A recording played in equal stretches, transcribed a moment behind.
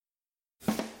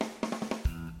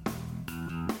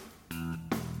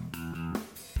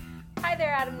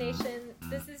there, Atom Nation.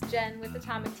 This is Jen with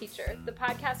Atomic Teacher, the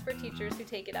podcast for teachers who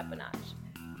take it up a notch.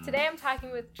 Today I'm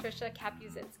talking with Trisha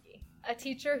Kapuzinski, a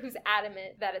teacher who's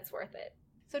adamant that it's worth it.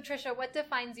 So Trisha, what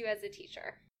defines you as a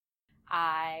teacher?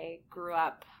 I grew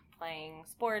up playing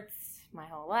sports my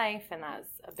whole life, and that's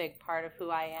a big part of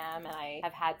who I am. And I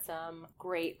have had some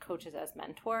great coaches as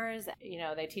mentors. You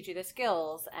know, they teach you the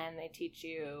skills and they teach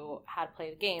you how to play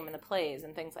the game and the plays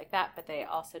and things like that, but they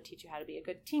also teach you how to be a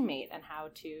good teammate and how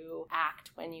to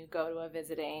act when you go to a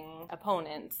visiting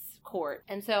opponent's court.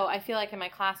 And so I feel like in my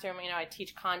classroom, you know, I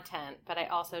teach content, but I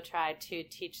also try to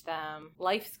teach them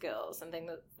life skills and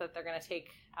things that they're going to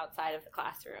take outside of the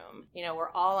classroom. You know,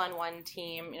 we're all on one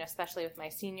team, you know, especially with my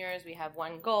seniors, we have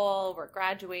one goal, we're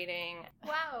graduating.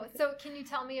 Wow. So can you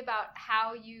tell me about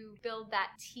how you build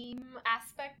that team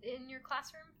aspect in your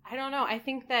classroom? I don't know. I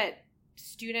think that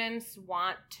students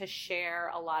want to share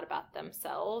a lot about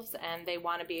themselves and they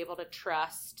want to be able to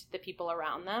trust the people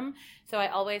around them. So I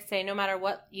always say, no matter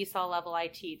what ESOL level I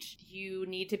teach, you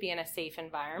need to be in a safe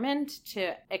environment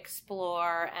to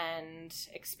explore and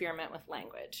experiment with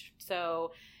language.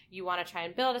 So you want to try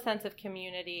and build a sense of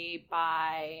community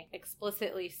by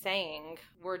explicitly saying,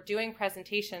 we're doing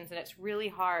presentations and it's really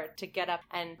hard to get up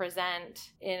and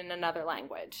present in another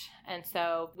language. And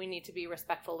so we need to be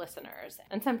respectful listeners.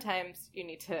 And sometimes you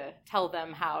need to tell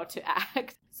them how to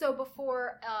act. So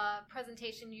before a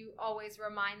presentation, you always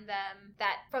remind them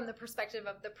that from the perspective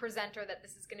of the presenter that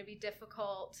this is going to be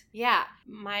difficult. Yeah.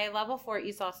 My level 4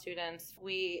 ESOL students,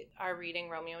 we are reading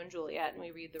Romeo and Juliet, and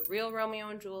we read the real Romeo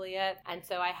and Juliet. And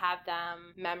so I have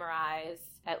them memorize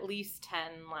at least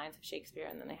 10 lines of Shakespeare,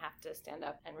 and then they have to stand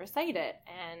up and recite it.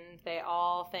 And they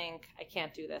all think, I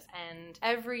can't do this. And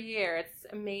every year, it's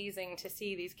amazing to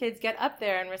see these kids get up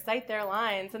there and recite their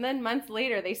lines. And then months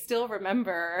later, they still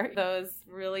remember those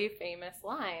really famous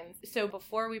lines. So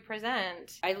before we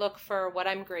present, I look for what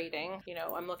I'm grading. You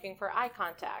know, I'm looking for eye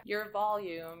contact, your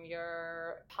volume,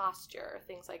 your posture,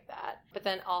 things like that. But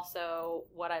then also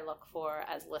what I look for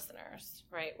as listeners,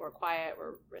 right? We're quiet,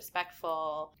 we're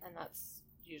respectful, and that's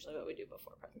usually what we do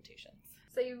before presentations.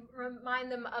 So you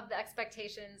remind them of the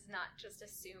expectations, not just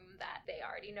assume that they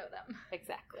already know them.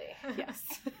 Exactly. Yes.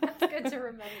 That's good to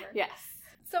remember. Yes.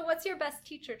 So what's your best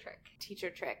teacher trick? Teacher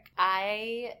trick.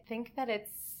 I think that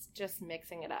it's just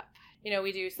mixing it up. You know,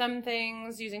 we do some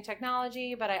things using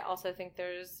technology, but I also think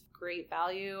there's great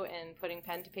value in putting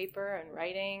pen to paper and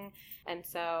writing. And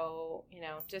so, you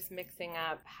know, just mixing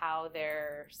up how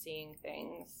they're seeing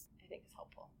things, I think is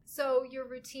helpful. So your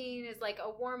routine is like a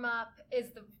warm-up.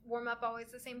 Is the warm-up always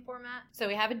the same format? So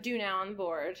we have a do now on the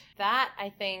board. That, I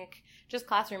think, just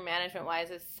classroom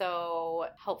management-wise is so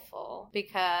helpful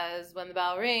because when the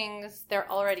bell rings, they're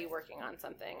already working on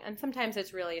something. And sometimes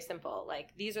it's really simple, like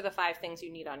these are the 5 things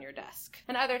you need on your desk.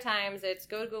 And other times it's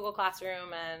go to Google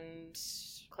Classroom and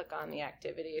click on the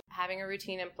activity. Having a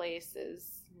routine in place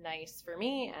is nice for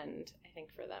me and I think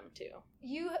for them too.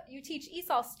 You teach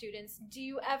ESOL students. Do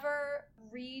you ever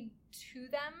read to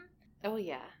them? Oh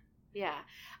yeah. Yeah.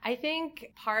 I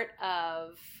think part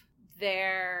of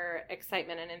their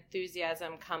excitement and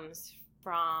enthusiasm comes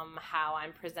from how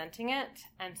I'm presenting it.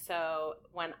 And so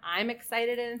when I'm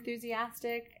excited and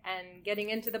enthusiastic and getting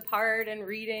into the part and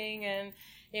reading and,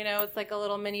 you know, it's like a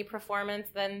little mini performance,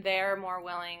 then they're more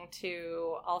willing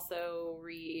to also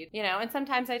read, you know, and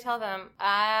sometimes I tell them,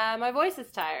 my voice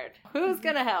is tired. Who's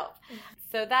going to help?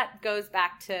 So that goes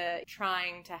back to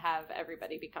trying to have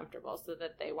everybody be comfortable so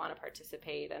that they want to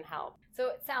participate and help. So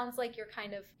it sounds like you're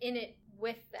kind of in it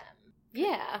with them.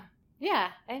 Yeah. Yeah,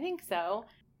 I think so.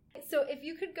 So if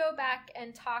you could go back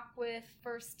and talk with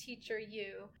first teacher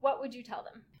you, what would you tell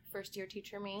them? First year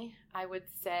teacher me, I would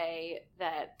say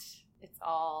that it's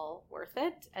all worth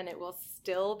it and it will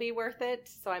still be worth it.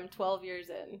 So I'm 12 years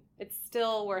in. It's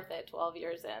still worth it 12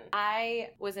 years in. I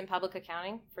was in public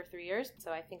accounting for 3 years.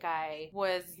 So I think I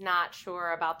was not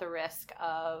sure about the risk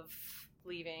of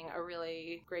leaving a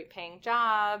really great paying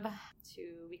job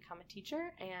to become a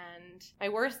teacher. And my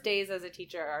worst days as a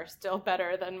teacher are still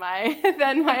better than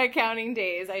my accounting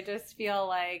days. I just feel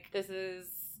like this is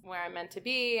where I'm meant to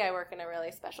be. I work in a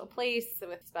really special place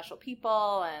with special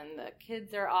people and the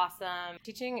kids are awesome.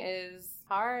 Teaching is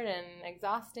hard and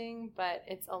exhausting, but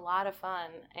it's a lot of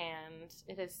fun and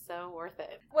it is so worth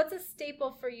it. What's a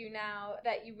staple for you now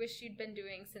that you wish you'd been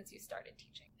doing since you started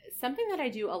teaching? Something that I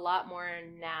do a lot more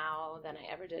now than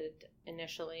I ever did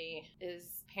initially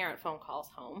is parent phone calls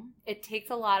home. It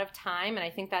takes a lot of time, and I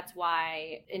think that's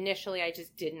why initially I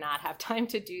just did not have time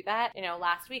to do that. You know,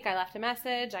 last week I left a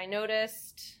message. I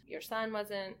noticed your son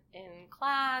wasn't in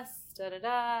class,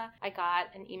 I got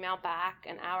an email back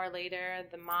an hour later.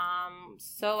 The mom,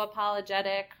 so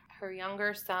apologetic. her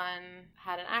younger son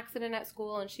had an accident at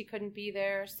school and she couldn't be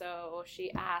there, so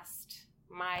she asked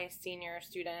my senior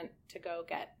student to go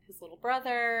get his little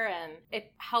brother, and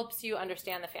it helps you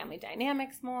understand the family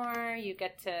dynamics more. You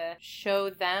get to show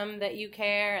them that you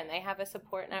care, and they have a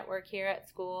support network here at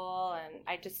school, and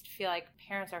I just feel like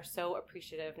parents are so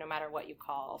appreciative no matter what you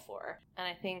call for. And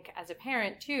I think as a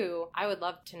parent too, I would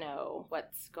love to know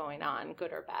what's going on,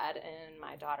 good or bad, in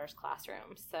my daughter's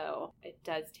classroom. So it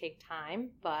does take time,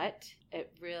 but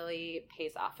it really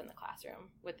pays off in the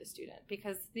classroom with the student,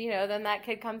 because, then that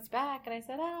kid comes back and I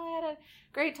said, I had a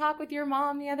great talk with your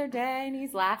mom the other day, and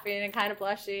he's laughing and kind of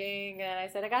blushing, and I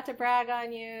said, I got to brag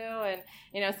on you, and,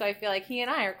 so I feel like he and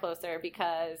I are closer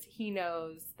because he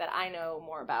knows that I know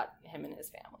more about him and his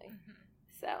family. Mm-hmm.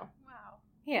 So. Wow.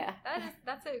 Yeah.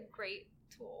 That's a great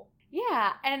tool.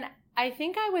 Yeah, and I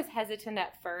think I was hesitant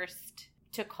at first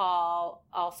to call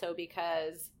also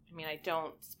because, I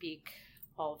don't speak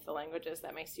all of the languages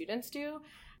that my students do,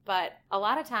 but a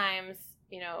lot of times,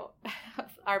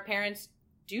 our parents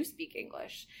do speak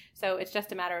English. So it's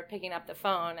just a matter of picking up the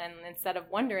phone, and instead of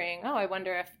wondering, I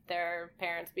wonder if their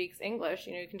parent speaks English,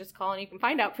 you can just call and you can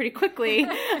find out pretty quickly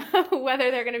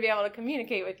whether they're going to be able to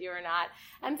communicate with you or not.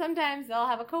 And sometimes they'll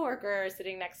have a coworker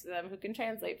sitting next to them who can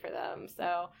translate for them.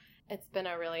 So it's been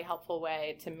a really helpful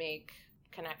way to make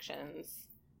connections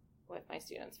with my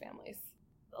students' families.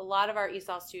 A lot of our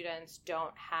ESOL students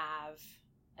don't have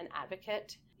an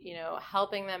advocate,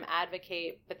 helping them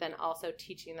advocate, but then also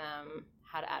teaching them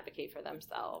how to advocate for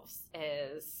themselves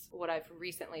is what I've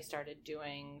recently started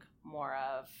doing more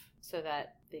of, so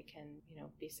that they can,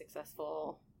 be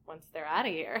successful once they're out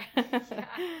of here. Yeah.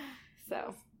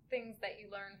 So things that you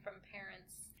learn from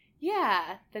parents.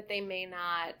 Yeah, that they may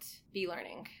not be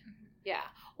learning. Mm-hmm. Yeah.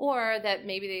 Or that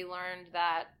maybe they learned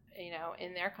that,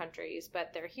 in their countries,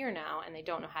 but they're here now and they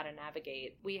don't know how to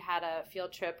navigate. We had a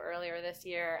field trip earlier this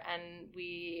year, and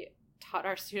we taught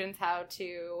our students how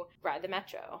to ride the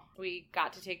metro. We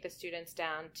got to take the students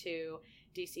down to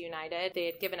DC United. They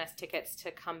had given us tickets to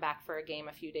come back for a game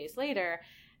a few days later,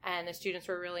 and the students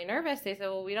were really nervous. They said,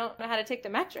 well, we don't know how to take the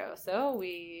metro. So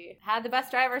we had the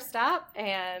bus driver stop,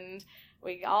 and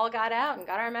we all got out and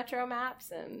got our metro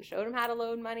maps and showed them how to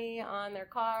load money on their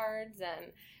cards.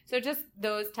 And so just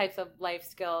those types of life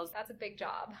skills. That's a big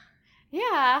job.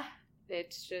 Yeah.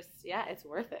 It's just, it's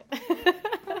worth it.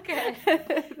 Okay.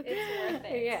 It's worth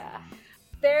it. Yeah.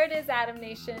 There it is, Atom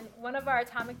Nation, one of our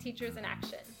Atomic Teachers in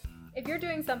action. If you're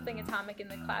doing something atomic in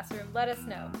the classroom, let us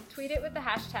know. Tweet it with the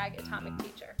hashtag Atomic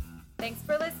Teacher. Thanks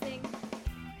for listening.